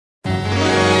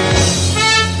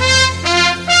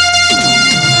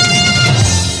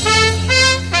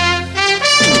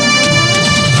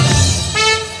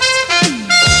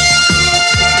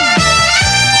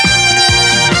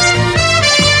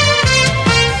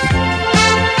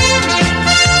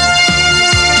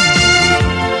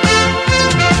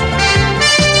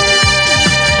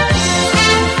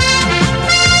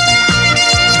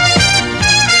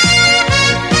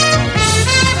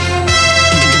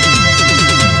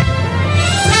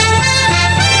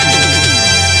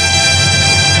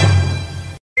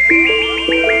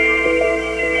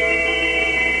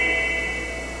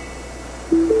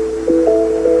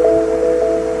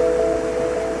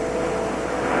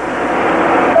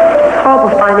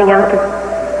horrible finding out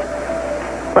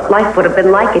what life would have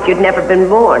been like if you'd never been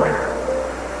born.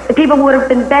 The people would have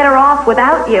been better off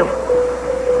without you.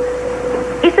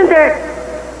 Isn't there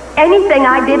anything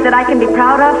I did that I can be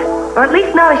proud of? Or at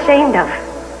least not ashamed of?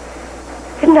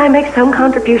 Didn't I make some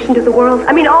contribution to the world?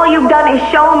 I mean, all you've done is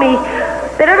show me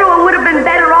that everyone would have been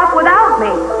better off without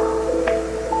me.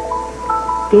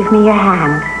 Give me your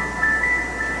hand.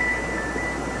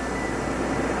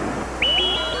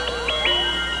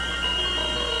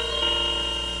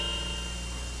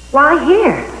 Why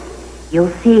here?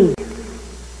 You'll see.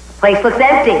 The place looks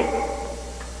empty.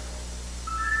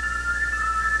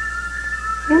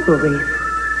 Inquiries.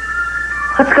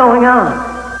 What's going on?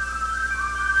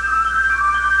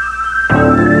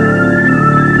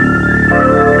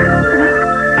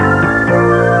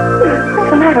 What's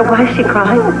the matter? Why is she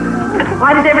crying?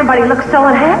 Why does everybody look so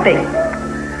unhappy?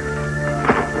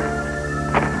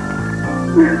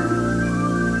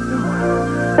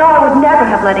 No, I would never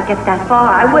have let it get that far.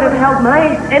 I would have held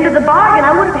my end of the bargain.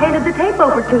 I would have handed the tape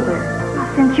over to them.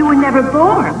 Since you were never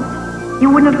born, you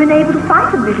wouldn't have been able to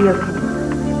find the videotape.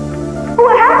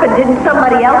 What happened? Didn't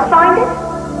somebody else find it?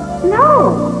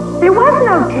 No, there was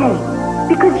no tape.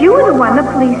 Because you were the one the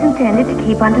police intended to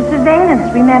keep under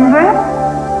surveillance, remember?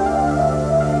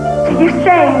 So you're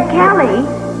saying Kelly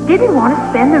didn't want to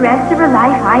spend the rest of her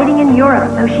life hiding in Europe,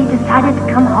 so she decided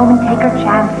to come home and take her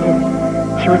chances.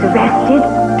 She was arrested,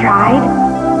 tried,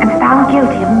 and found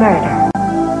guilty of murder.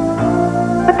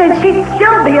 But then she'd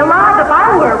still be alive if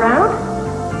I were around.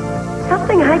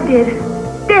 Something I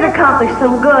did accomplish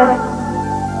some good.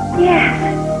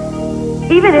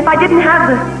 Yes. Even if I didn't have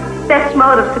the best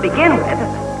motives to begin with.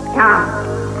 Now,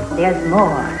 there's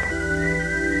more.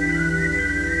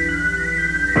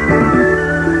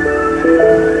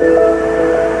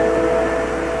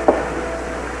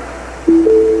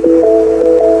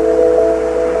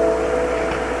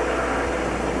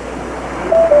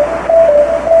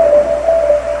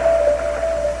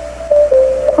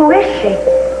 Who is she?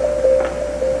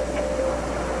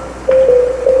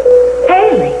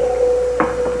 Haley.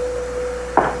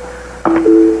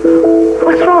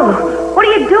 What's wrong? What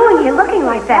are you doing here looking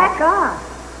like that? Back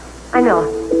off. I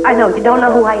know. You don't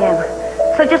know who I am.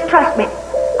 So just trust me.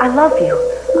 I love you.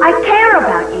 I care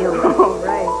about you. Oh,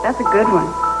 right. That's a good one.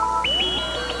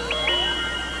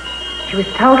 She was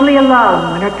totally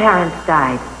alone when her parents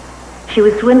died. She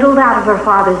was swindled out of her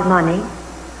father's money,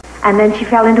 and then she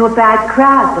fell into a bad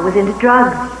crowd that was into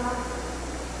drugs.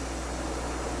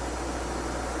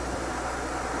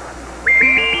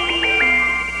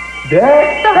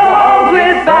 Deck the halls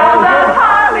with boughs of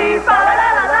holly.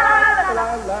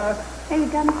 Are you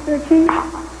done searching?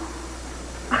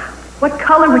 What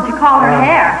color would you call her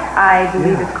hair? I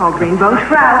believe it's called rainbow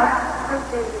trout.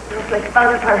 Don't make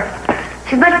fun of her.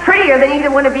 She's much prettier than either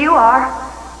one of you are.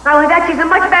 Not only that, she's a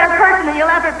much better person than you'll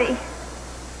ever be.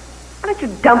 Why don't you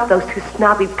dump those two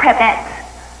snobby prepettes?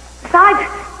 Besides,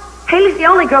 Haley's the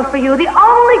only girl for you. The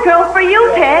only girl for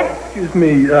you, Ted. Excuse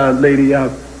me, lady.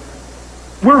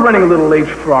 We're running a little late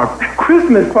for our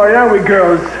Christmas party, aren't we,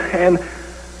 girls? And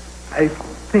I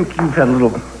think you've had a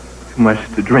little too much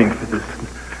to drink for this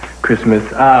Christmas.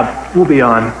 We'll be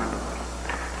on.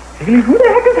 Haley? Who the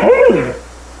heck is Haley?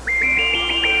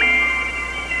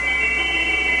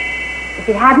 If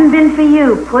it hadn't been for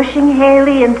you pushing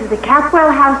Haley into the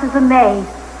Capwell house as a maid,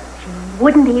 she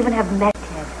wouldn't even have met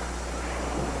Ted.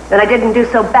 Then I didn't do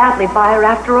so badly by her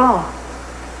after all.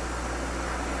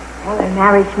 Well, their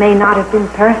marriage may not have been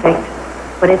perfect,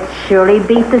 but it surely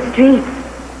beat the streets.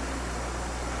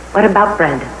 What about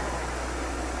Brandon?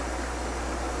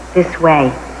 This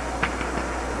way.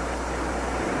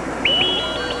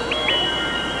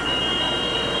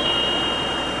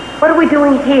 What are we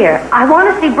doing here? I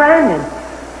want to see Brandon.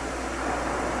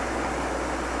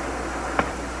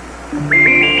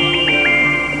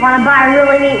 Want to buy a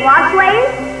really neat watch, lady?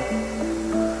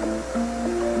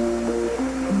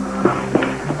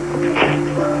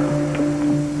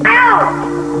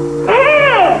 Ow!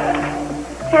 Hey!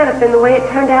 Can't have been the way it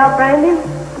turned out, Brandon.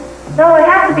 No, it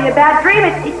has to be a bad dream.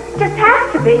 It just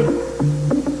has to be.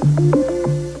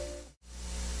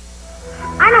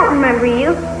 I don't remember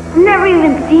you. I've never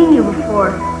even seen you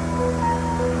before.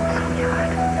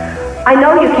 Sweetheart, I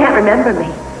know you can't remember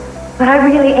me, but I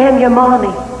really am your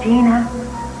mommy. Gina,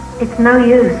 it's no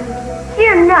use.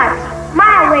 You're nuts.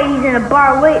 My old lady's in a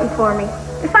bar waiting for me.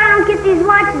 If I don't get these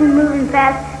watches moving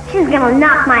fast, she's gonna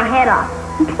knock my head off.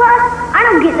 And plus, I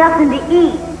don't get nothing to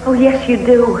eat. Oh, yes, you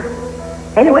do.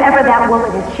 And whoever that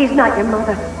woman is, she's not your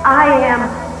mother. I am.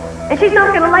 And she's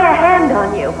not gonna lay a hand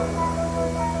on you.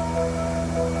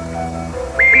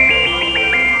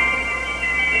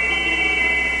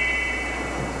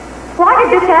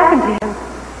 did this happen to him?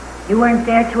 You weren't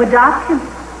there to adopt him.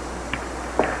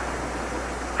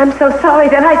 I'm so sorry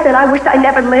that I said I wished I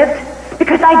never lived,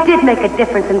 because I did make a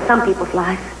difference in some people's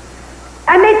lives.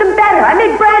 I made them better. I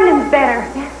made Brandon better.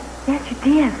 Yes, you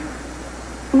did.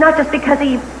 Not just because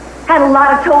he had a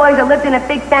lot of toys or lived in a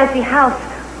big fancy house,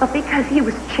 but because he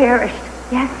was cherished.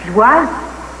 Yes, he was.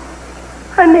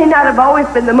 I may not have always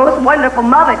been the most wonderful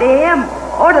mother to him,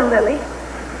 or to Lily,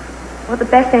 or the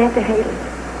best aunt to Haley.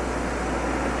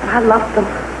 But I loved them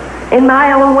in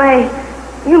my own way.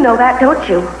 You know that, don't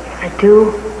you? Yes, I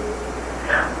do.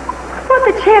 I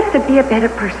want the chance to be a better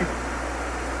person.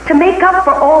 To make up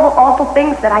for all the awful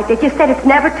things that I did. You said it's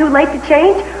never too late to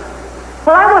change?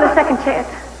 Well, I want a second chance.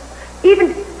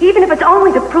 Even if it's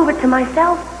only to prove it to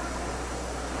myself.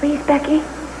 Please, Becky?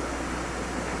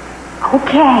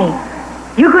 Okay.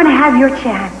 You're going to have your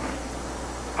chance.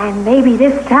 And maybe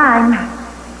this time,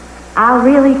 I'll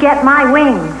really get my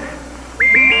wings.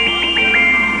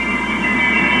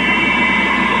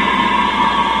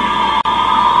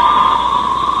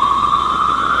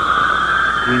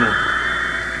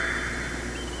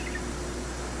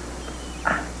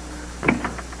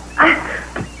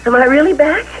 Am I really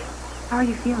back? How are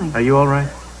you feeling? Are you all right?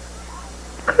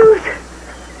 Cruz,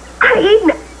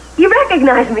 Eden, you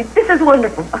recognize me. This is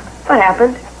wonderful. What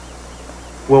happened?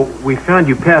 Well, we found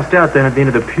you passed out then at the end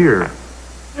of the pier.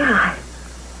 Yeah,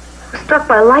 I was struck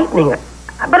by lightning.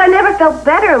 But I never felt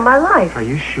better in my life. Are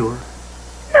you sure?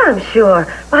 Yeah, I'm sure.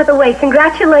 By the way,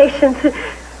 congratulations.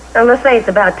 I must say it's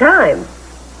about time.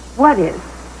 What is?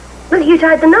 Look, you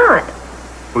tied the knot.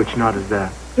 Which knot is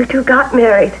that? You two got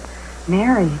married.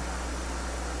 Married?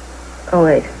 Oh,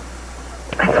 wait.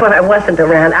 That's when I wasn't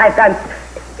around.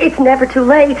 It's never too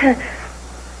late.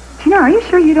 Tina, are you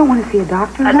sure you don't want to see a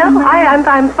doctor? No,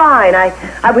 I'm fine.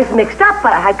 I was mixed up,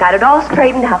 but I got it all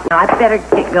straightened out. Now, I better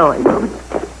get going.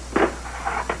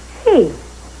 Hey,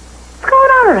 what's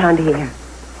going on around here?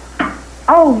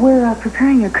 Oh, we're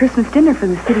preparing a Christmas dinner for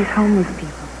the city's homeless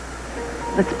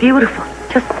people. It's beautiful.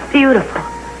 Just beautiful.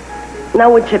 No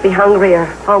one should be hungry or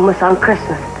homeless on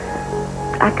Christmas.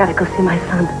 I've got to go see my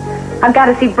son. I've got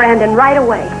to see Brandon right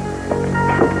away.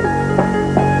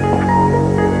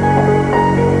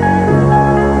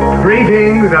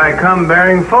 Greetings, I come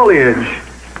bearing foliage.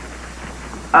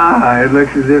 Ah, it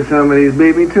looks as if somebody's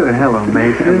beat me to it. Hello,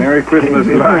 Mason. Merry Christmas,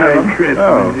 Merry Christmas.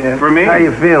 Oh, yes. for me? How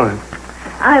you feeling?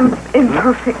 I'm in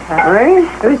perfect health.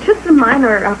 Right? It was just a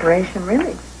minor operation,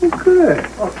 really. Oh, good.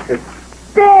 Oh, good.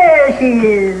 There she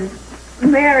is.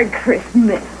 Merry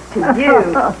Christmas to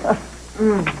you.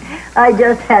 I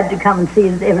just had to come and see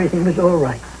that everything was all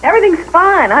right. Everything's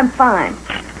fine. I'm fine.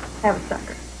 Have a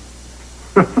supper.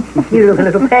 You look a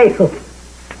little pale.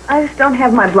 I just don't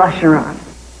have my blusher on.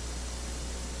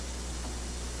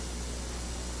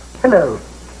 Hello.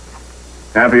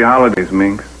 Happy holidays,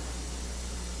 Minx.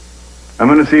 I'm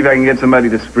going to see if I can get somebody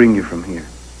to spring you from here.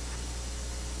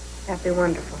 That'd be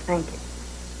wonderful. Thank you.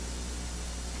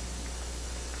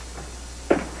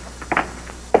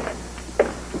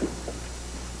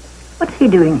 What's he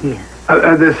doing here?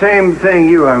 The same thing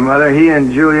you are, Mother. He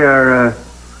and Julia are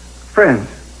friends.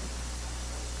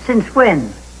 Since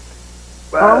when?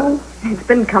 Oh, it's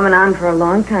been coming on for a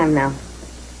long time now.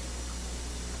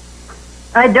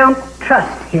 I don't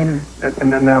trust him.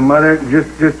 Now, Mother,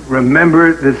 just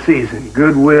remember the season.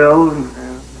 Goodwill.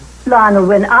 Lionel,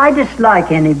 when I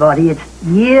dislike anybody, it's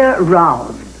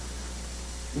year-round.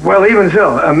 Well, even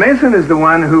so, Mason is the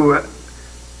one who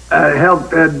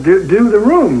helped do the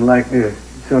room like this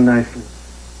so nicely.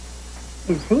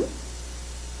 Is he?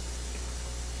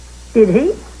 Did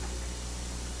he?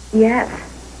 Yes.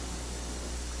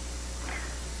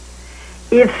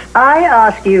 If I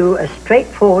ask you a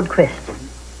straightforward question,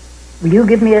 will you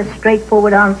give me a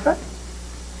straightforward answer?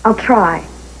 I'll try.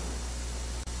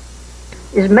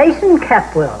 Is Mason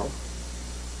Capwell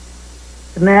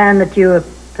the man that you're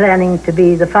planning to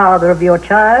be the father of your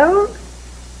child?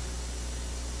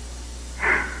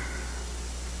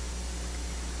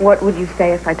 What would you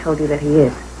say if I told you that he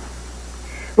is?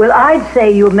 Well, I'd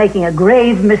say you're making a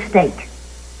grave mistake.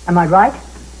 Am I right?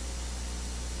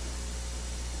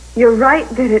 You're right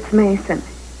that it's Mason.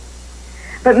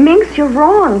 But Minx, you're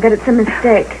wrong that it's a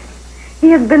mistake.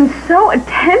 He has been so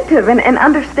attentive and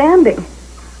understanding.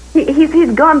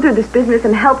 He's gone through this business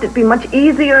and helped it be much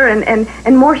easier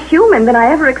and more human than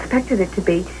I ever expected it to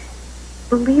be.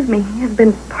 Believe me, he has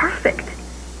been perfect.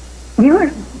 You're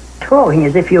talking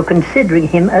as if you're considering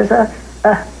him as a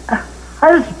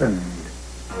husband.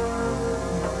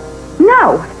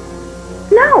 No.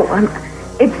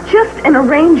 It's just an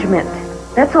arrangement.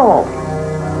 That's all.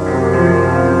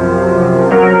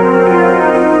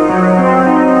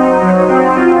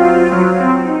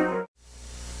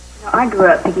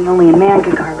 thinking only a man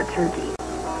could carve a turkey.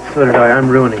 So did I. I'm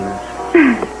ruining this.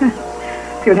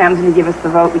 See what happens when you give us the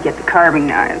vote, we get the carving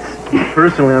knives.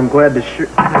 Personally, I'm glad to sure...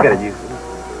 I gotta use this.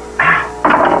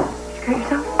 Did you cut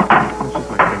yourself? It's just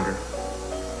my finger.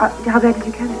 How bad did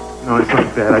you cut it? No, it's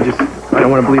not bad. I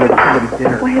don't want to bleed on somebody's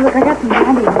dinner. Well, hey, look, I got some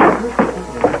candy.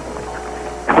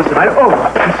 Listen,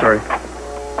 I'm sorry.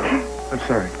 I'm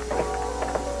sorry.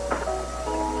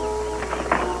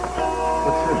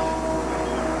 What's this?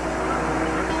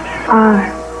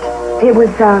 It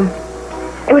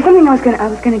was something I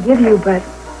was gonna give you, but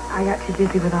I got too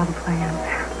busy with all the plans.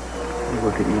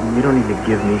 Look at Eden. You don't need to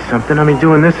give me something. I mean,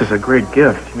 doing this is a great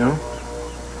gift, you know?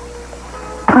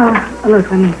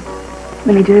 Look,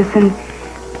 let me do this, and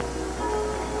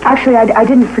actually, I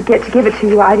didn't forget to give it to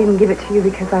you. I didn't give it to you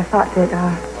because I thought that,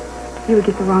 you would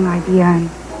get the wrong idea, and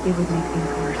it would make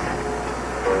things worse.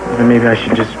 Then maybe I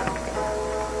should just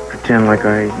pretend like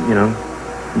I,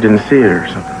 didn't see it or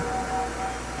something.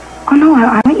 Oh, no,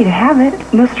 I want you to have it.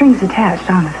 No strings attached,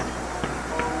 honest.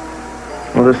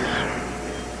 Well,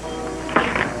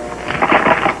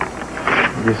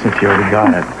 I guess since you already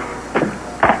got it.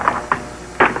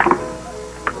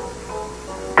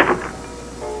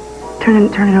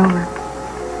 Turn it over.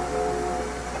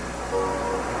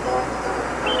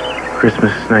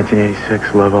 Christmas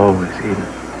 1986, love always, Eden.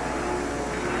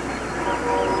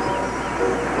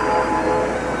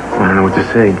 I don't know what to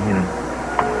say,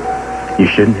 You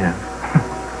shouldn't have.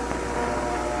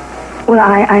 Well,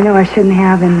 I know I shouldn't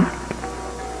have, and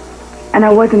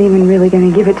I wasn't even really going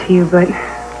to give it to you, but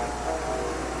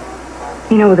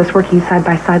with us working side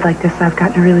by side like this, I've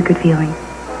gotten a really good feeling.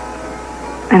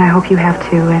 And I hope you have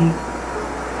too, and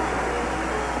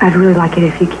I'd really like it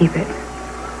if you keep it.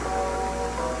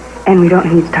 And we don't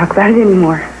need to talk about it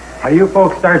anymore. Are you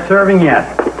folks start serving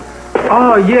yet?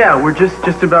 Oh, yeah, we're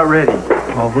just about ready.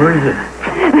 Well, where is it?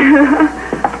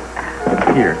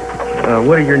 Here.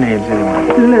 What are your names anyway?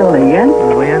 Lillian.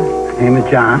 Lillian? Name is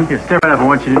John. Here, step right up. I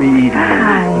want you to meet Eden.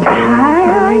 Hi,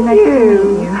 how are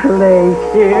you?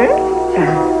 Pleasure.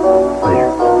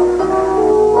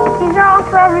 These are all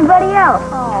for everybody else.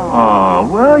 Oh,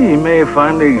 well, you may have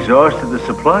finally exhausted the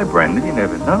supply, Brandon. You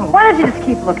never know. Why don't you just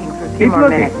keep looking for a few Keep more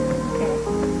looking. minutes?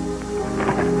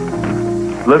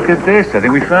 Look at this. I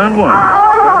think we found one.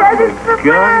 Oh, that is for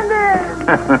John?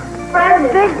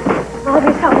 Brandon. Oh,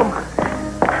 he's home.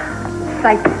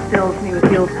 Sight that fills me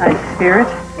with Yuletide spirit.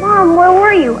 Mom, where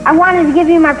were you? I wanted to give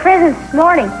you my presents this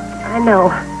morning. I know.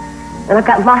 And I've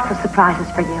got lots of surprises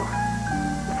for you.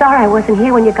 Sorry I wasn't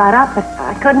here when you got up, but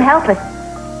I couldn't help it.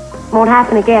 Won't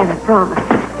happen again, I promise.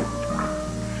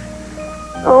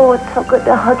 Oh, it's so good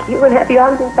to hug you and have you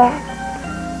on me back.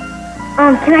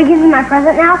 Can I give you my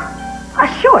present now?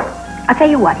 Sure. I'll tell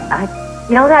you what.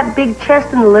 You know that big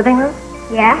chest in the living room?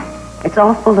 Yeah? It's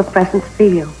all full of presents for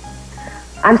you.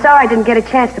 I'm sorry I didn't get a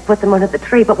chance to put them under the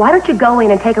tree, but why don't you go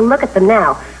in and take a look at them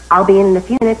now? I'll be in a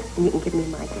few minutes, and you can give me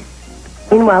my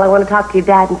gift. Meanwhile, I want to talk to your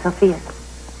dad and Sophia.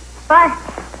 Bye.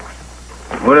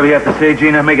 Whatever you have to say,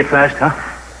 Gina, make it fast, huh?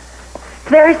 It's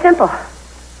very simple.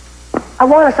 I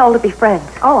want us all to be friends.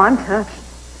 Oh, I'm touched.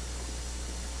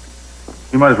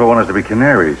 You might as well want us to be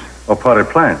canaries or potted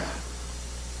plants.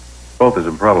 Both is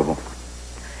improbable.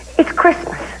 It's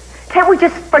Christmas. Can't we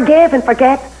just forgive and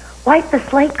forget? Wipe the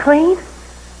slate clean?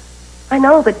 I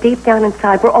know that deep down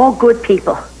inside, we're all good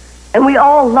people. And we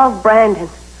all love Brandon.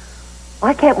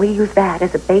 Why can't we use that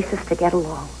as a basis to get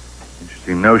along?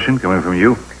 Interesting notion coming from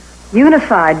you.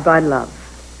 Unified by love.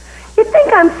 You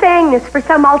think I'm saying this for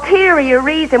some ulterior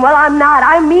reason? Well, I'm not.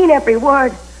 I mean every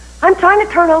word. I'm trying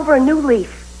to turn over a new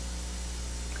leaf.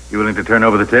 You willing to turn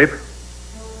over the tape?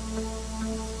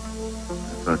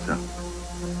 I thought so.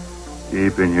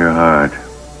 Deep in your heart.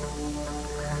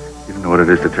 You don't know what it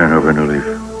is to turn over a new leaf.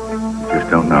 You just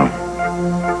don't know.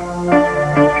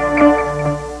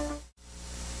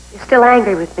 You're still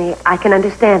angry with me. I can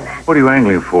understand that. What are you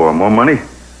angling for? More money?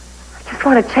 I just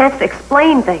want a chance to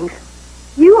explain things.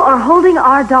 You are holding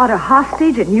our daughter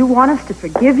hostage and you want us to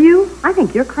forgive you? I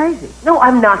think you're crazy. No,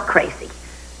 I'm not crazy.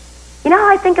 You know how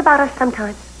I think about us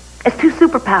sometimes? As two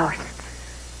superpowers.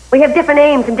 We have different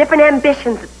aims and different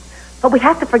ambitions, but we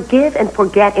have to forgive and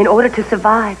forget in order to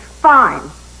survive. Fine.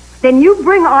 Then you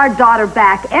bring our daughter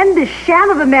back, end this sham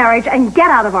of a marriage, and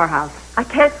get out of our house. I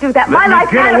can't do that. Let My me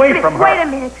life get matters away to me. from her. Wait a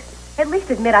minute. At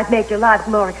least admit I've made your lives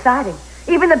more exciting.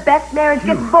 Even the best marriage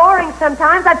gets boring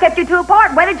sometimes. I've kept you two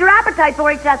apart, whetted your appetite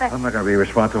for each other. I'm not going to be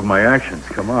responsible for my actions.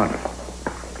 Come on.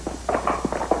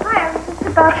 Hi, I was just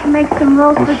about to make some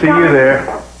rolls We'll for see John. you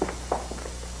there.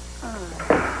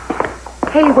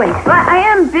 Hey, wait. But I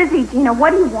am busy, Gina.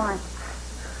 What do you want?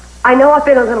 I know I've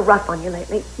been a little rough on you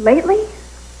lately. Lately?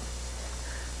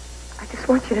 just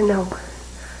want you to know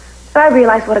that I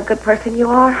realize what a good person you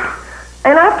are.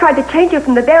 And I've tried to change you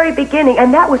from the very beginning,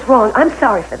 and that was wrong. I'm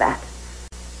sorry for that.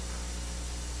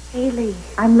 Haley.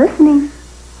 I'm listening.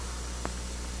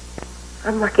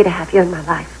 I'm lucky to have you in my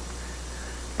life.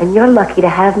 And you're lucky to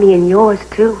have me in yours,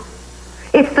 too.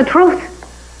 It's the truth.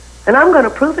 And I'm going to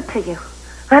prove it to you.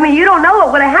 I mean, you don't know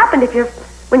what would have happened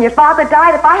when your father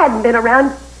died if I hadn't been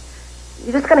around.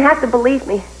 You're just going to have to believe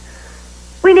me.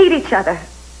 We need each other.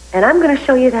 And I'm going to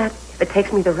show you that if it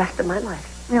takes me the rest of my life.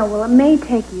 No, well, it may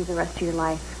take you the rest of your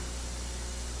life.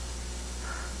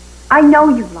 I know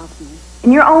you love me.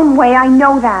 In your own way, I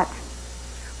know that.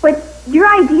 But your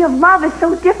idea of love is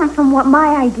so different from what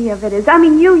my idea of it is. I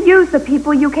mean, you use the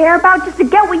people you care about just to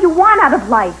get what you want out of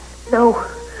life. No,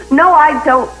 I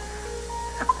don't.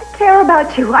 I care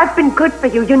about you. I've been good for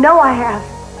you. You know I have.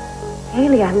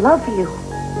 Haley, I love you.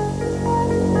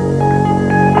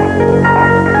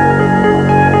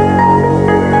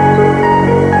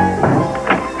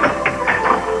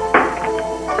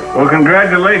 Well,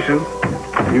 congratulations.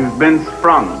 You've been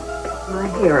sprung. My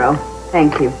hero.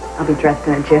 Thank you. I'll be dressed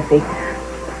in a jiffy.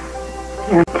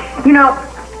 Yeah. You know,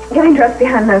 getting dressed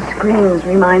behind those screens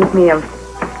reminds me of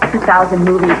 1,000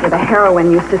 movies where the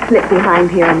heroine used to slip behind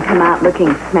here and come out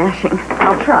looking smashing.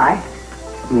 I'll try.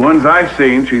 The ones I've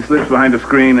seen, she slips behind a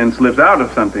screen and slips out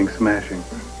of something smashing.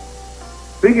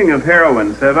 Speaking of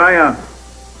heroines, have I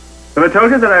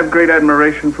told you that I have great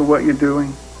admiration for what you're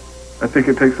doing? I think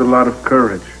it takes a lot of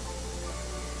courage.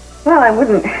 Well, I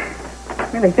wouldn't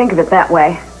really think of it that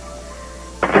way.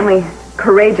 The only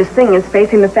courageous thing is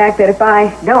facing the fact that if I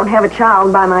don't have a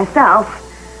child by myself,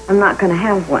 I'm not going to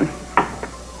have one.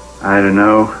 I don't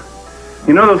know.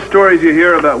 You know those stories you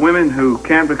hear about women who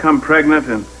can't become pregnant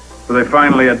and so they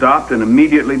finally adopt and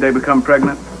immediately they become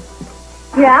pregnant?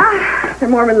 Yeah, they're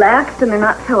more relaxed and they're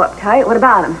not so uptight. What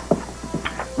about them?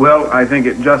 Well, I think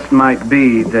it just might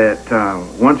be that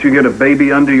once you get a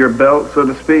baby under your belt, so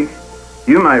to speak,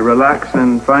 you might relax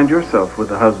and find yourself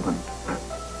with a husband.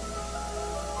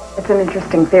 It's an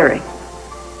interesting theory.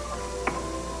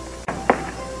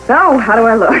 So, how do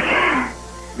I look?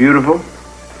 Beautiful.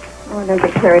 Oh, don't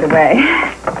get carried away.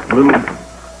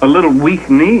 A little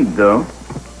weak-kneed, though.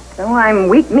 So I'm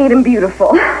weak-kneed and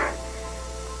beautiful.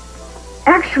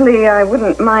 Actually, I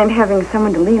wouldn't mind having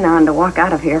someone to lean on to walk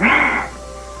out of here.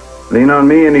 Lean on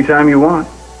me anytime you want.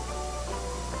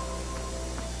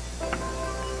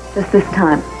 Just this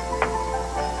time.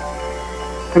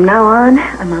 From now on,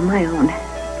 I'm on my own.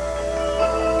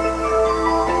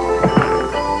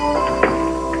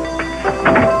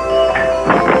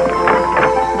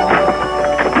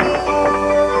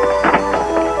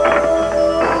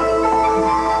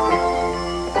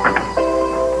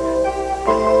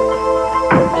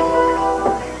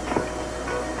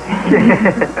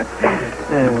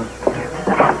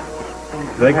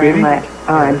 Like, baby? Oh,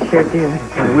 I sure do.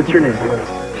 What's your name?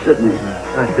 Sydney.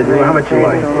 Sydney. How much you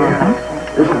like?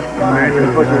 This is Merry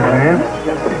Christmas, man.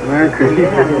 Merry Christmas.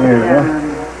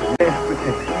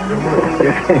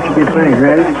 Get plenty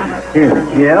ready. Here.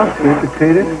 Yeah. Sweet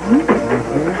potatoes.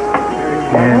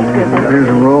 And there's a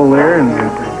roll there, and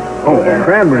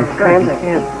cranberry. Cranberry.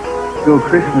 Can't go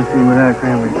Christmassy without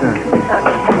cranberry sauce.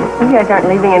 You guys aren't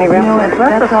leaving any room for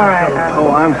Brussels. That's all right.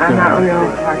 I'm sorry. I'm not real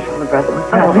partial to Brussels.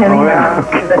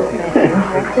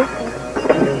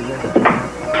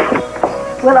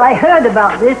 Well, I heard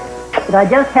about this, but I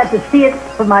just had to see it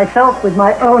for myself with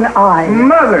my own eyes.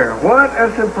 Mother, what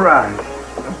a surprise.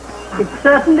 It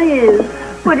certainly is.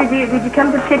 What, did you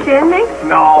come to pitch in, Nick?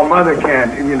 No, Mother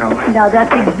can't, you know. Now,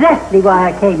 that's exactly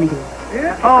why I came here.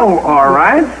 Yeah. Oh, all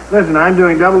right. Listen, I'm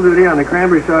doing double duty on the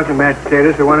cranberry sauce and mashed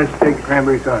potatoes, so why don't you take the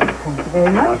cranberry sauce? Thank you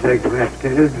very much. I'll take the mashed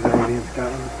potatoes because I'll be in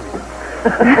Scotland.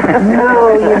 No,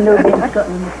 you're no good in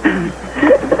Scotland.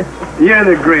 You're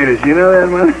the greatest, you know that,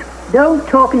 Mother? Don't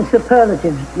talk in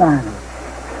superlatives, Lionel.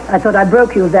 I thought I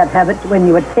broke you of that habit when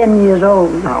you were 10 years old.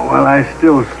 Oh, well, I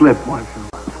still slip once in a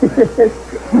while.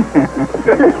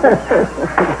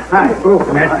 Hi. Oh,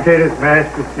 mashed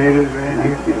potatoes right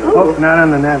here. Oh, not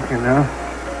on the napkin, no.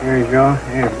 Here you go.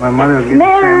 Here, my mother will get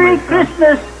Merry the cranberry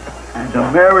sauce. Christmas! And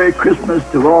a Merry Christmas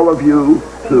to all of you,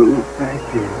 too. Thank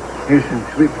you. Here's some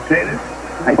sweet potatoes.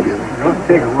 Thank you. Don't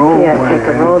take a roll. Yeah, take a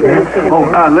roll there.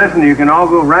 Oh, listen, you can all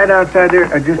go right outside there,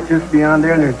 just beyond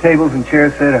there, and there are tables and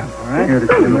chairs set up, all right? It's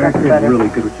really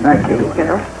good what you guys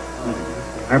do.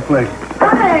 Our pleasure.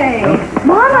 Hi.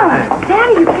 Mama.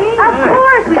 Daddy, you came? Of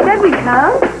course. We said we'd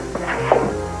come.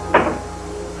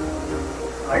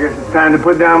 I guess it's time to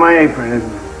put down my apron, isn't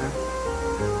it?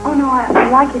 Oh, no, I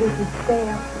like it if you'd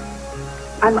stay.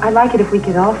 I like it if we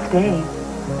could all stay.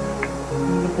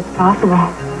 If it's possible.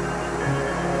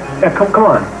 Yeah, come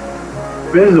on.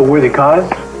 This is a worthy cause.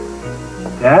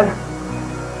 Dad?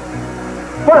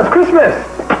 Well, it's Christmas.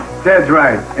 Dad's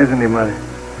right, isn't he, Mother?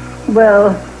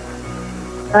 Well,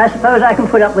 I suppose I can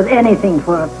put up with anything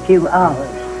for a few hours.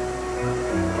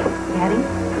 Daddy?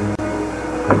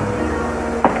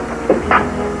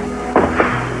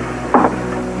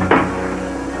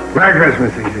 Merry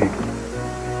Christmas, Easy.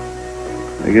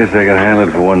 I guess I can handle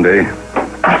it for one day.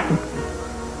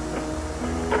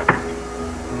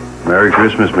 Merry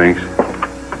Christmas, Minx.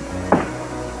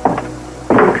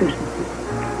 Merry Christmas.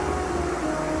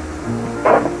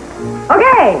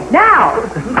 Okay, now,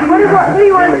 what do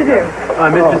you want us to do?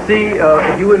 Mr. C,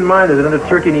 if you wouldn't mind, there's another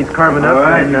turkey needs carving up,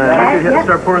 right. and you could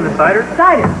start pouring the cider.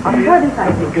 Cider. I'll pour the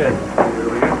cider. Good.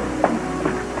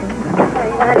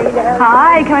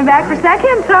 Hi, coming back for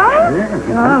seconds, huh?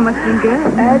 Yeah. Oh, must be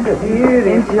good. That's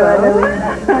beautiful.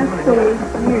 That's so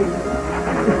cute.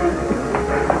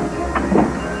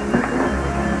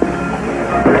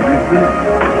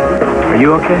 Are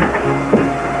you okay?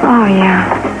 Oh, yeah.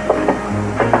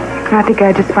 I think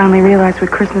I just finally realized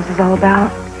what Christmas is all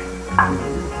about.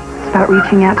 It's about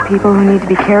reaching out to people who need to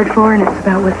be cared for, and it's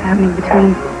about what's happening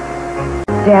between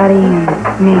Daddy and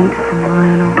Minx and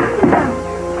Lionel.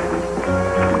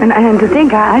 And to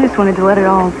think, I just wanted to let it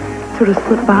all sort of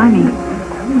slip by me.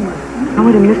 I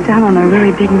would have missed out on a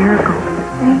really big miracle.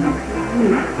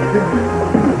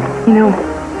 You know,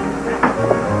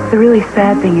 the really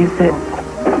sad thing is that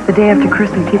the day after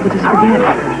Christmas, people just forget.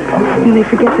 You know, they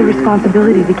forget the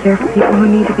responsibility to care for people who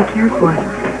need to be cared for. I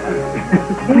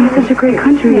mean, it's such a great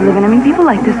country we live in. I mean, people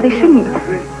like this, they shouldn't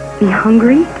be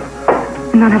hungry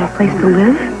and not have a place to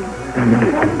live.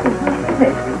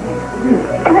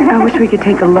 I wish we could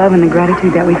take the love and the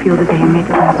gratitude that we feel today and make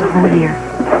it last a whole year.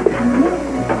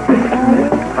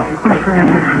 Or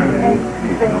forever.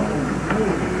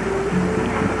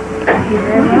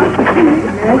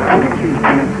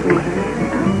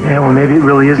 Yeah, well, maybe it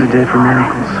really is a day for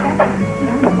miracles.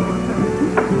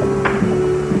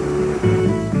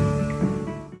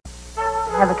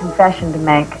 I have a confession to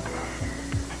make.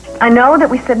 I know that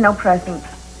we said no presents,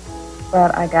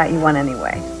 but I got you one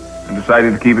anyway. And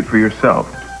decided to keep it for yourself.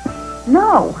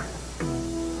 No.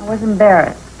 I was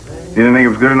embarrassed. You didn't think it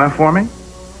was good enough for me?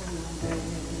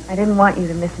 I didn't want you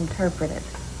to misinterpret it.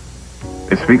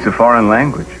 It speaks a foreign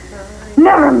language.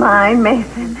 Never mind,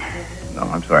 Mason. No,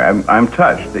 I'm sorry. I'm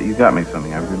touched that you got me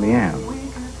something. I really am.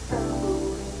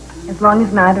 As long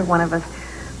as neither one of us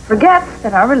forgets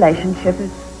that our relationship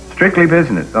is... Strictly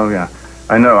business. Oh, yeah.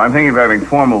 I know. I'm thinking of having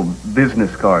formal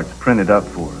business cards printed up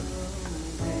for us.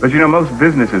 But you know, most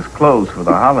businesses close for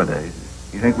the holidays.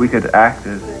 You think we could act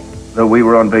as though we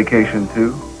were on vacation,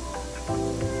 too?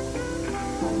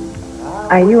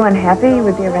 Are you unhappy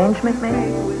with the arrangement,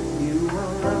 maybe?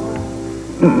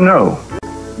 No.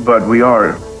 But we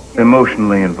are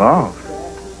emotionally involved.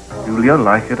 Julia,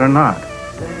 like it or not.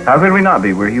 How could we not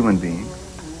be? We're human beings.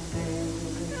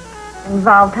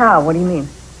 Involved how? What do you mean?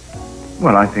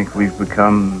 Well, I think we've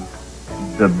become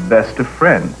the best of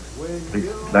friends. At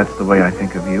least that's the way I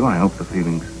think of you. I hope the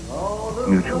feeling's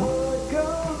mutual.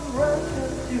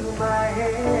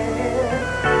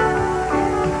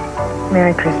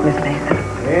 Merry Christmas, Mason.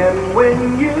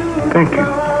 Thank you.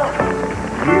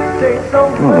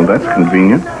 Oh, that's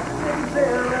convenient.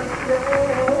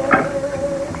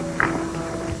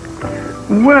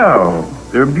 Well,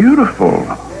 they're beautiful.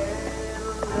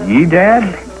 Ye,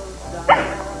 Dad?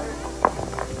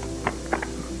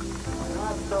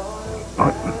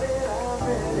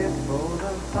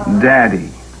 Daddy.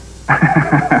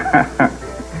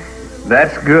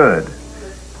 That's good.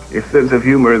 Your sense of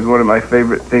humor is one of my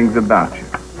favorite things about you.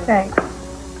 Thanks.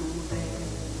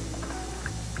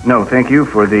 No, thank you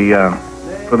for the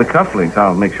cufflinks.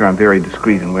 I'll make sure I'm very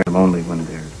discreet and wear them only when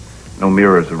there's no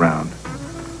mirrors around.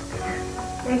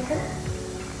 Mason?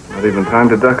 Not even time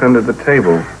to duck under the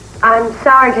table. I'm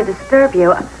sorry to disturb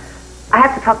you. I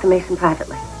have to talk to Mason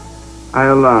privately.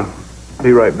 I'll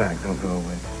be right back. Don't go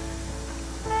away.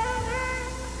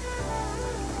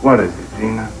 What is it,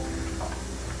 Gina?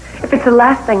 If it's the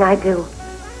last thing I do,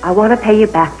 I want to pay you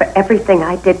back for everything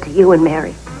I did to you and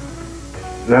Mary.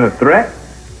 Is that a threat?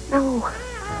 No.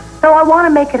 No, I want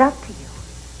to make it up to you.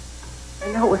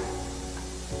 I know it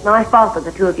was my fault that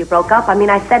the two of you broke up. I mean,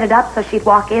 I set it up so she'd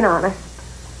walk in on us.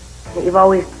 But you've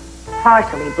always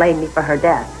partially blamed me for her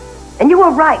death. And you were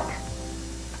right.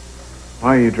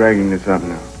 Why are you dragging this up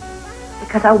now?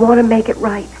 Because I want to make it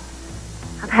right.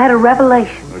 I've had a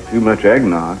revelation. Or too much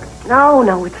eggnog.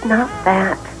 No, it's not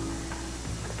that.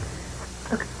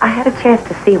 Look, I had a chance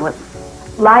to see what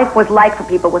life was like for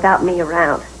people without me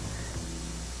around.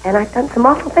 And I've done some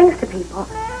awful things to people.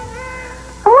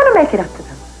 I want never make it up to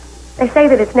them. They say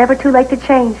that it's never too late to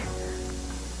change.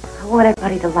 I want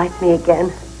everybody to like me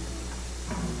again.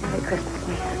 Merry Christmas,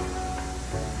 Mason.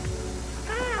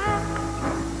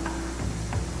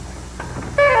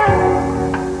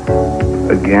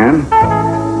 Again?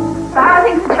 So how are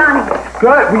things with Johnny?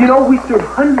 Good. Well, you know, we serve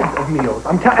hundreds of meals.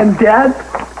 And Dad,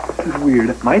 this is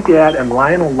weird. My dad and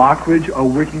Lionel Lockridge are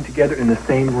working together in the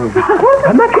same room.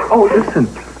 I'm not kidding. Oh, listen.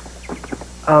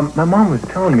 My mom was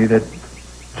telling me that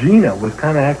Gina was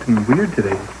kind of acting weird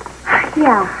today.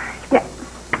 Yeah.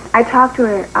 I talked to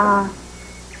her.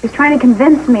 She's trying to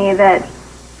convince me that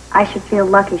I should feel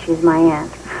lucky she's my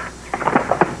aunt.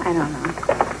 I don't know.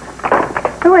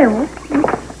 So wait,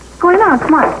 what's going on?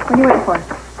 Come on. What are you waiting for?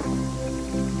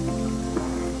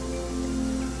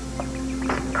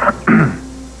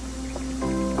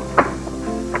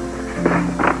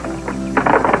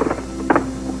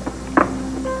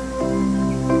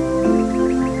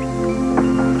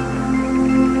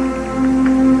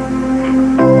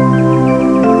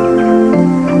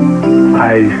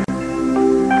 I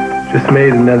just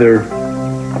made another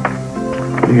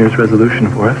New Year's resolution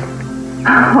for us.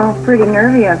 Oh, pretty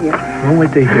nervy of you. Well,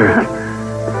 wait till you hear it.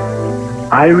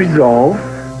 I resolve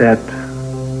that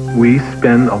we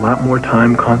spend a lot more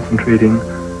time concentrating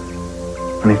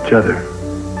on each other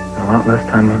and a lot less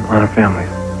time on our families.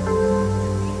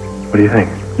 What do you think?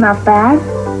 Not bad.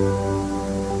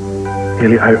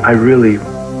 Haley, I really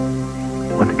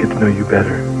want to get to know you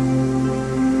better.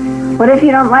 What if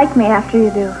you don't like me after you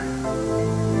do?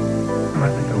 I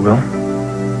think I will.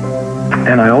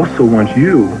 And I also want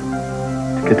you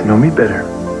to get to know me better.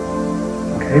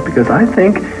 Okay? Because I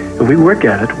think if we work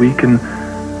at it, we can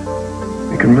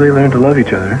really learn to love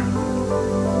each other.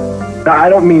 Now, I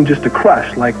don't mean just a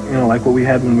crush, like what we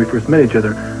had when we first met each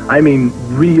other. I mean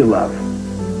real love.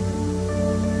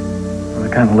 The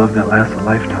kind of love that lasts a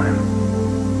lifetime.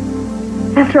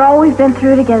 After all we've been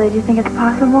through together, do you think it's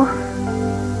possible?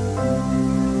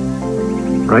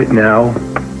 Right now,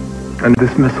 under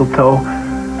this mistletoe, I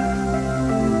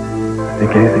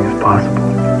think anything is possible.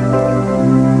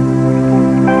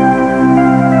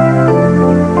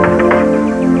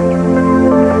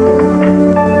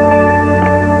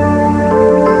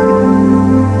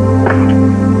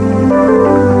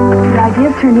 The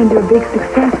idea's turned into a big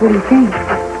success. What do you think?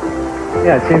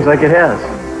 Yeah, it seems like it has.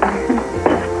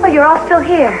 Oh, you're all still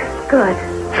here. Good.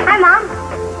 Hi, Mom.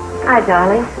 Hi,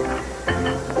 darling.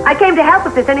 I came to help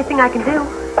if there's anything I can do.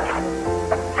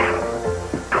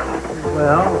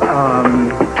 Well,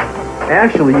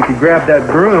 actually, you could grab that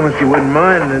broom if you wouldn't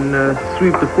mind and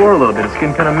sweep the floor a little bit. It's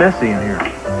getting kind of messy in here.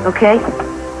 Okay.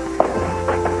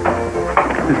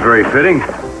 It's very fitting.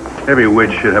 Every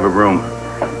witch should have a broom.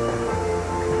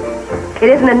 It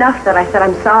isn't enough that I said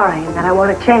I'm sorry and that I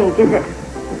want to change, is it?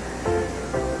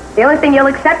 The only thing you'll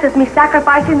accept is me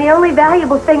sacrificing the only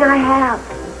valuable thing I have.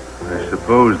 I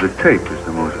suppose the tape is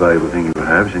the most valuable thing you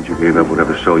have since you gave up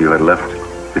whatever soul you had left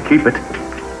to keep it.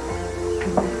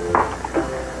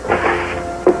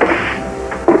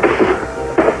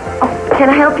 Can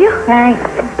I help you? Thanks.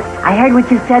 I heard what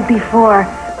you said before,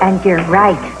 and you're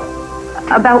right.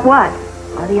 About what?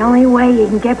 Well, the only way you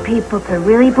can get people to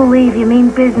really believe you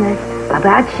mean business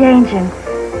about changing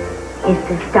is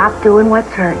to stop doing what's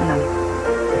hurting them.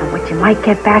 And what you might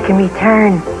get back in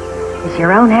return is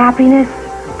your own happiness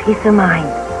and peace of mind.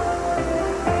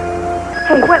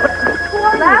 Hey, wait.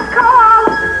 Last call.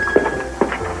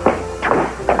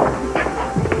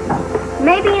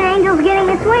 Maybe an angel's getting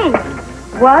its wings.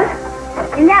 What?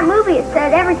 In that movie, it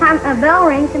said every time a bell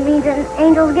rings, it means an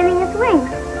angel's getting its wings.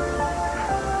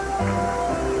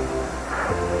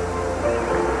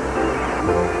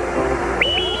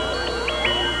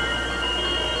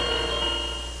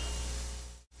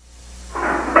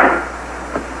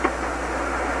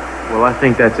 Well, I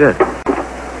think that's it.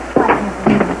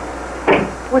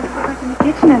 What's in the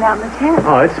kitchen and out in the tent?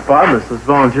 Oh, it's spotless. Those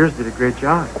volunteers did a great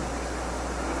job.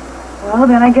 Well,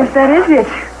 then I guess that is it.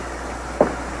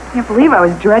 I can't believe I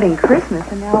was dreading Christmas,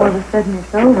 and now all of a sudden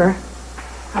it's over.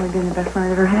 Probably been the best one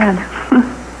I've ever had.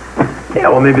 Yeah,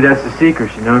 well, maybe that's the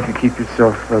secret, you know. If you keep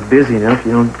yourself busy enough,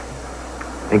 you don't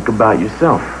think about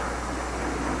yourself.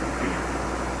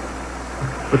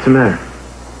 What's the matter?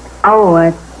 Oh,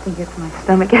 I think it's my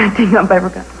stomach acting up. I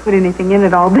forgot to put anything in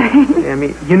it all day. I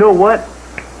mean, you know what?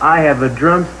 I have a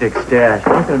drumstick stash.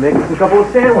 I'm going to make us a couple of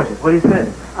sandwiches. What do you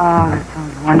think? Oh, that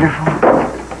sounds wonderful.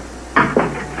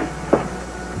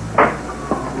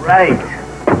 Right.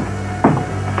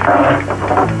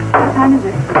 What time is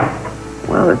it?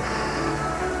 Well, it's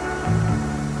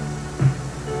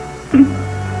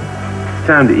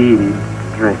time to eat,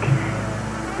 drink.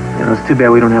 You know, it's too bad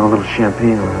we don't have a little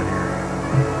champagne around here.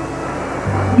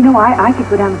 You know, I could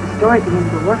go down to the store at the end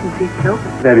of the work and see if it's open.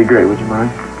 That'd be great. Would you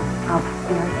mind?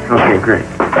 Okay, great.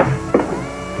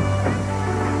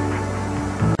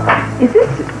 Is this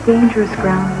dangerous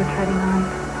ground we're treading on?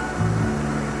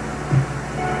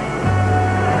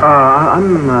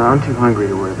 I'm too hungry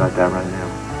to worry about that right now.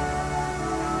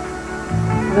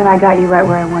 Well, then I got you right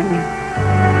where I want you.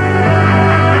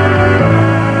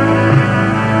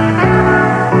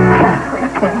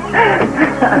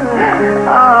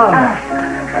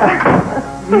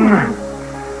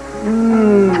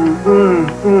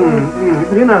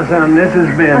 You know something, this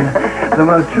has been the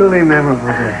most truly memorable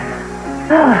day.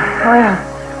 Well,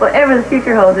 whatever the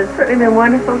future holds, it's certainly been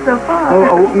wonderful so far.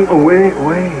 Wait,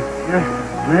 just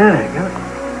a minute.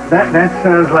 That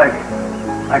sounds like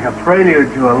a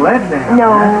prelude to a letdown.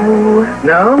 No.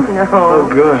 No? No. Oh,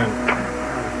 good.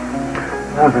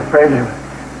 I was afraid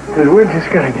because we're just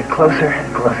going to get closer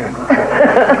and closer and closer.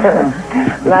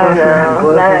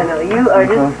 Lionel, you are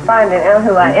just finding out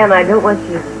who I am. I don't want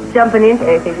you jumping into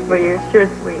anything before you're sure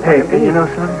sweet. Hey, you know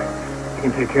something? I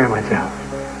can take care of myself.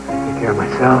 Take care of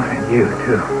myself and you,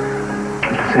 too.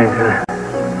 At the same time.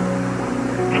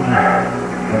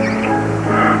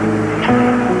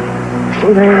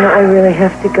 Lionel, I really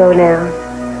have to go now.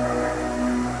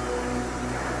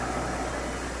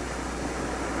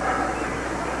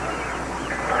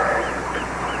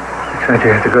 Looks like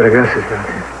you have to go to Gus's, don't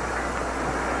you?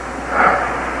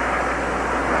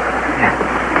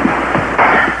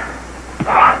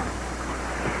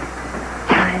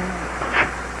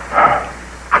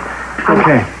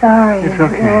 Okay. Sorry. It's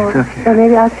okay. It's okay. So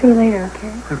maybe I'll see you later,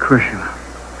 okay? Of course you will.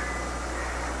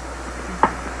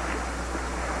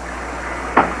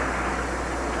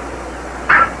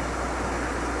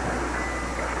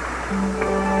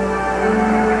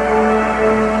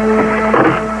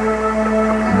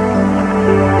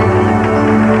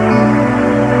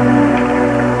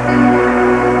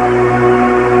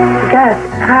 Gus,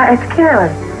 hi, it's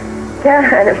Carolyn.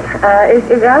 Carolyn,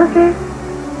 is that okay?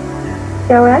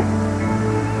 You all right?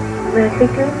 May I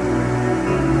speak to you?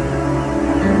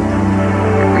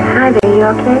 Hi there, you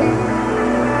okay?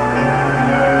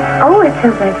 Oh, it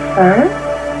sounds like fun.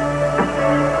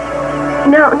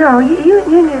 No, you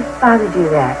and your father do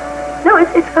that. No,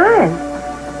 it's fine.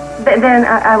 Then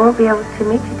I won't be able to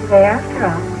meet you today after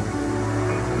all.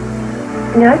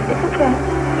 No, it's okay.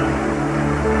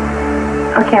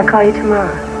 Okay, I'll call you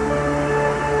tomorrow.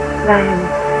 Bye, honey.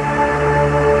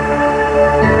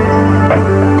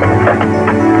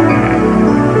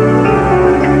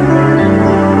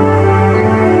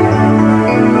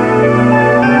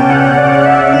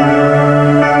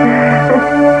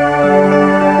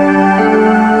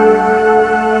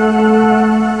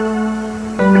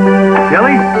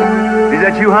 Kelly? Is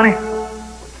that you, honey?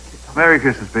 Merry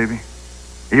Christmas, baby.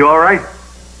 Are you all right?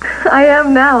 I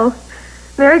am now.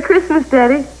 Merry Christmas,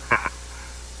 Daddy.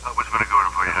 What's been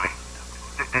going for you, honey?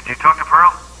 Did you talk to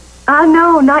Pearl?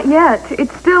 No, not yet.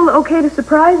 It's still okay to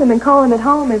surprise him and call him at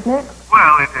home, isn't it?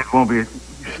 Well, it won't be.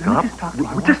 Stop.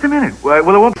 Just a minute. Well, it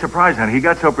won't be a surprise, honey. He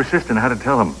got so persistent. I had to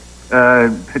tell him.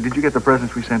 Did you get the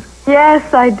presents we sent?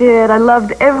 Yes, I did. I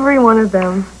loved every one of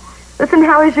them. Listen,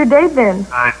 how has your day been?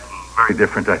 Very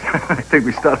different. I think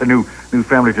we started a new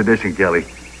family tradition, Kelly.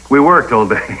 We worked all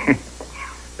day.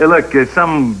 Hey, look,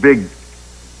 some big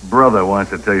brother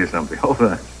wants to tell you something. Hold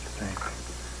on.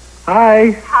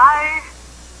 Hi. Hi.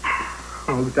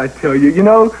 Oh, I tell you,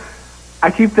 I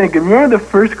keep thinking, remember the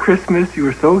first Christmas you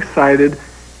were so excited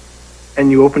and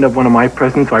you opened up one of my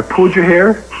presents, so I pulled your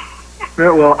hair?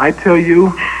 Well, I tell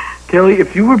you, Kelly,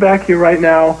 if you were back here right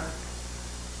now,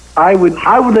 I would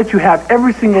let you have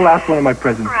every single last one of my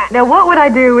presents. Right. Now, what would I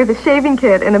do with a shaving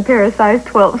kit and a pair of size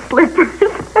 12 slippers?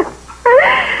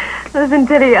 Listen,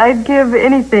 Teddy, I'd give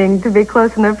anything to be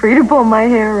close enough for you to pull my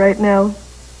hair right now.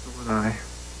 So would I. In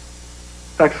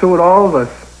fact, so would all of us.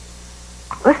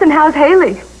 Listen, how's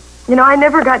Haley? I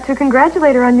never got to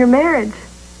congratulate her on your marriage.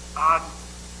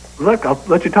 Look, I'll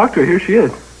let you talk to her. Here she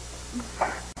is.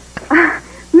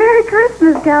 Merry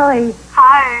Christmas, Kelly.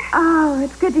 Hi. Oh,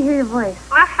 it's good to hear your voice.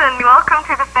 Listen, welcome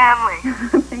to the family.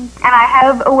 Thank you. And I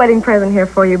have a wedding present here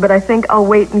for you, but I think I'll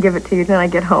wait and give it to you till I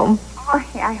get home. Oh,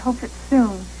 I hope it's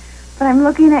soon. But I'm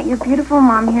looking at your beautiful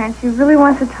mom here, and she really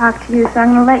wants to talk to you, so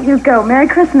I'm going to let you go. Merry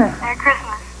Christmas. Merry Christmas.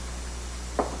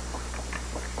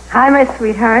 Hi, my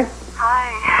sweetheart. Hi.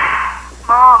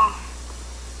 Mom.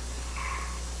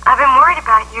 I've been worried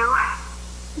about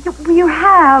you. You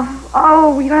have?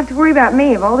 Oh, you don't have to worry about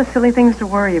me. Of all the silly things to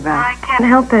worry about. I Can't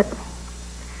help it.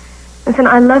 Listen,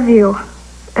 I love you,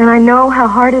 and I know how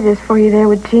hard it is for you there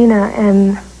with Gina,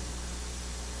 and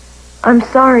I'm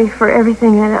sorry for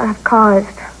everything that I've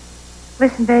caused.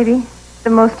 Listen, baby, The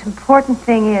most important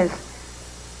thing is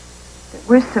that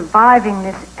we're surviving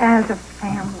this as a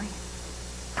family.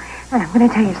 And I'm going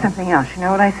to tell you something else. You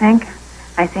know what I think?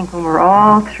 I think when we're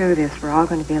all through this, we're all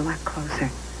going to be a lot closer.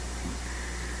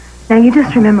 Now, you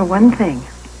just remember one thing,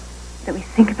 that we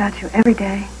think about you every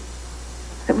day,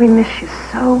 that we miss you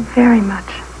so very much,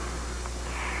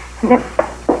 and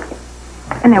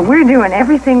that we're doing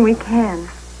everything we can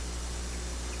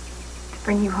to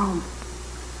bring you home.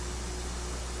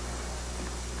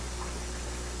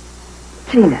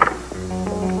 Gina,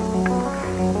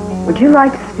 would you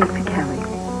like to speak to Kelly?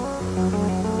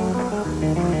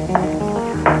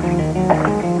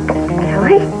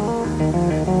 Kelly?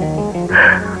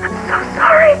 I'm so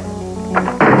sorry.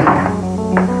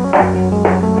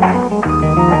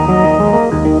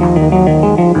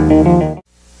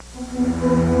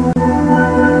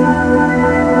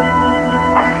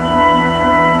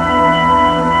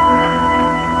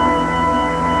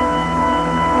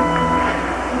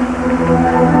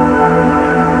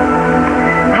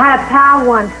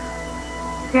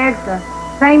 Shared the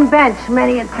same bench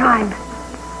many a time.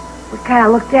 We kind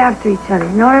of looked after each other,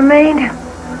 you know what I mean? And,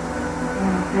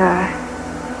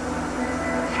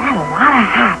 she had a lot of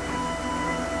hats.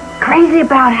 Crazy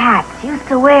about hats. She used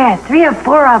to wear 3 or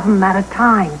 4 of them at a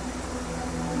time.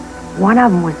 One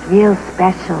of them was real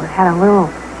special. It had a little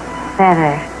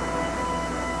feather.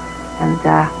 And,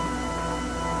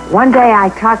 one day I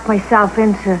talked myself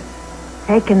into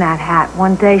taking that hat.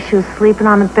 One day she was sleeping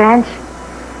on the bench.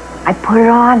 I put it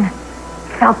on.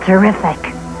 Felt terrific.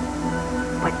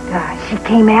 But she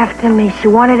came after me. She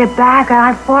wanted it back, and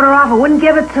I fought her off. I wouldn't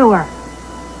give it to her.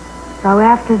 So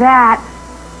after that,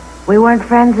 we weren't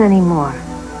friends anymore.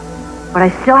 But I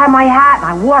still had my hat, and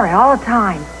I wore it all the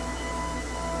time.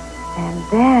 And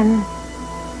then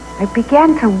I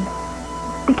began to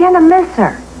miss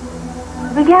her.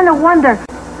 I began to wonder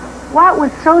what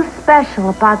was so special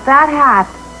about that hat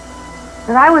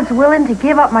that I was willing to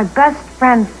give up my best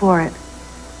friend for it.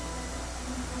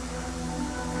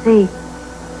 See,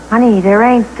 honey, there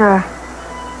ain't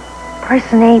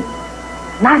person ain't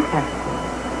nothing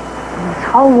in this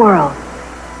whole world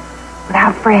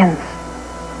without friends.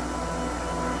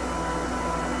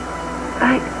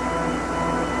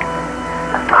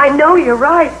 I know you're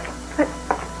right, but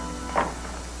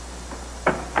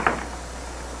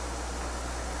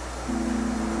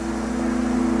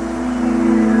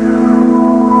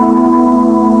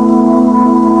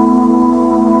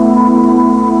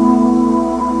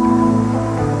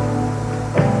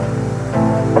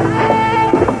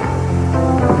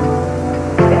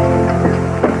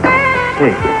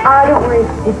don't worry.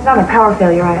 It's not a power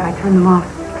failure. I turned them off.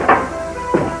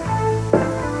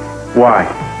 Why?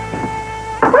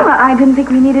 Well, I didn't think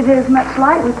we needed as much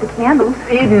light with the candles.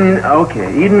 Eden,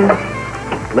 okay, Eden,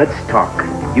 let's talk.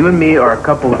 You and me are a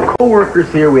couple of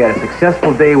co-workers here. We had a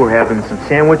successful day. We're having some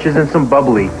sandwiches and some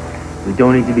bubbly. We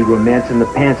don't need to be romancing the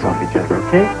pants off each other,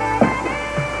 okay?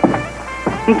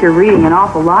 I think you're reading an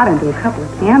awful lot into a couple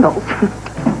of candles.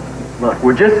 Look,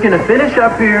 we're just going to finish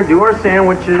up here, do our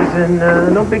sandwiches, and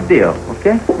no big deal,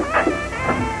 okay?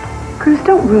 Cruz,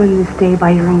 don't ruin this day by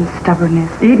your own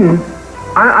stubbornness. Eden,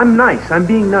 I'm nice. I'm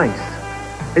being nice.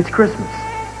 It's Christmas.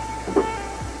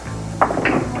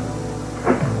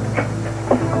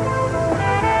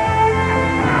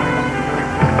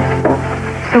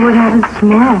 So what happens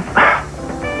tomorrow?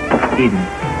 Eden.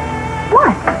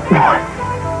 What? What?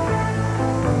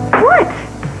 What?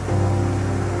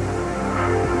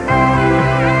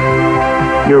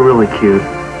 You're really cute,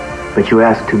 but you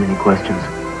ask too many questions.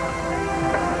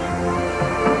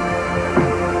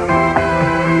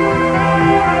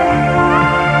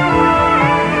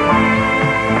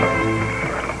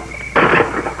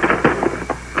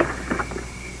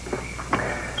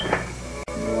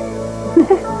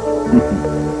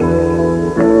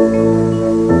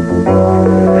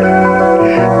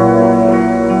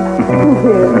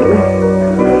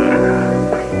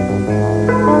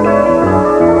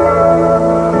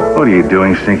 What are you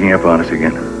doing sneaking up on us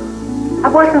again? I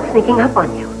wasn't sneaking up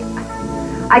on you.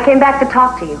 I came back to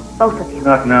talk to you, both of you.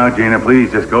 Not now, Gina.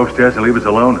 Please, just go upstairs and leave us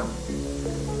alone.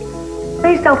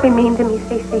 Please don't be mean to me,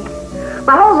 Cece.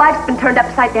 My whole life's been turned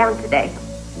upside down today.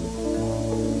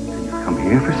 Come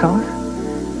here for solace?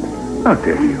 How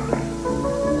dare you?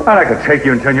 Thought I could take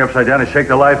you and turn you upside down and shake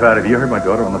the life out of you. You heard my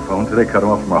daughter on the phone today, cut her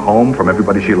off from her home, from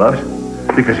everybody she loves,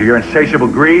 because of your insatiable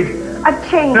greed. I've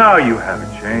changed. No, you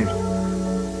haven't changed.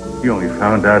 You only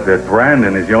found out that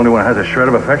Brandon is the only one who has a shred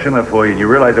of affection left for you, and you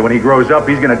realize that when he grows up,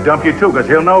 he's going to dump you too, because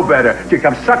he'll know better. You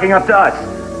come sucking up to us.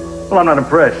 Well, I'm not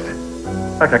impressed.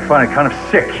 In fact, I find it kind of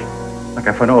sick. Like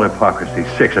I find all hypocrisy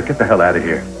sick, so get the hell out of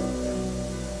here.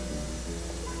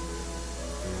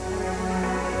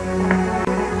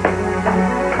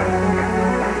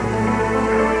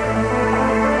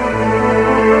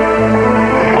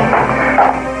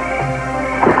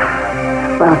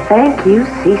 Thank you,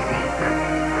 Cece,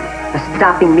 for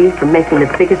stopping me from making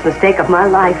the biggest mistake of my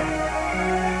life.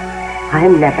 I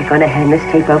am never going to hand this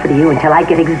tape over to you until I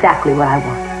get exactly what I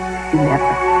want.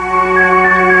 Never.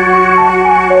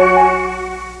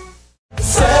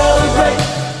 Celebrate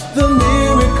the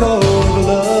miracle of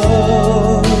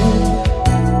love.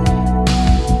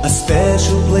 A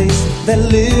special place that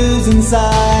lives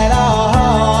inside our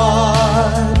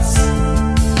hearts.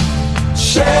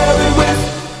 Share it with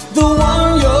the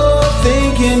one you're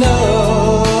thinking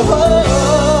of.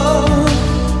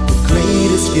 The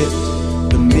greatest gift,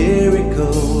 the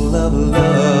miracle of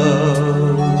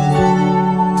love.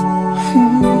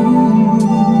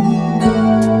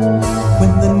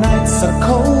 When the nights are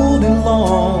cold and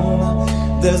long,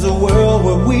 there's a world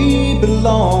where we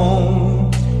belong.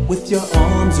 With your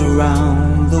arms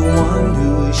around the one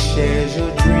who shares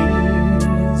your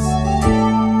dreams.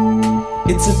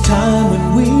 It's a time when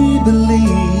we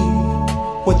believe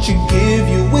what you give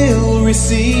you will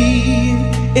receive.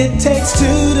 It takes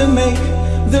two to make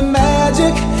the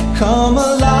magic come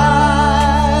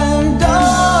alive.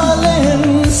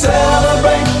 Darling,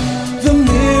 celebrate the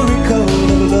miracle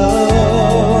of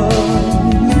love.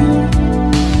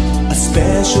 A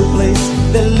special place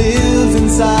that lives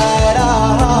inside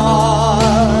our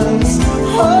hearts.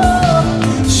 Oh,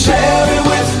 share it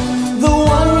with the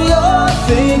one you're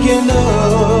thinking of.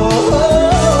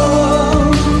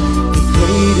 The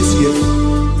greatest gift,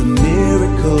 the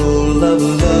miracle of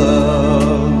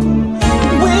love.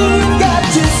 We've got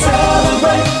to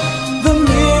celebrate the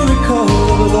miracle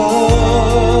of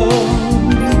love.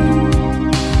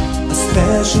 A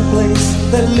special place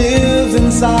that lives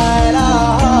inside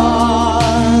our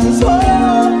hearts. Oh,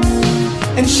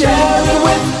 and share it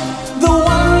with the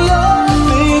one you're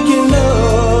thinking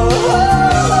of.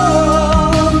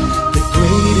 The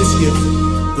greatest gift,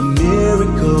 the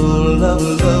miracle of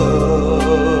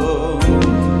love.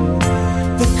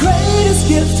 The greatest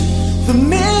gift, the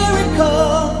miracle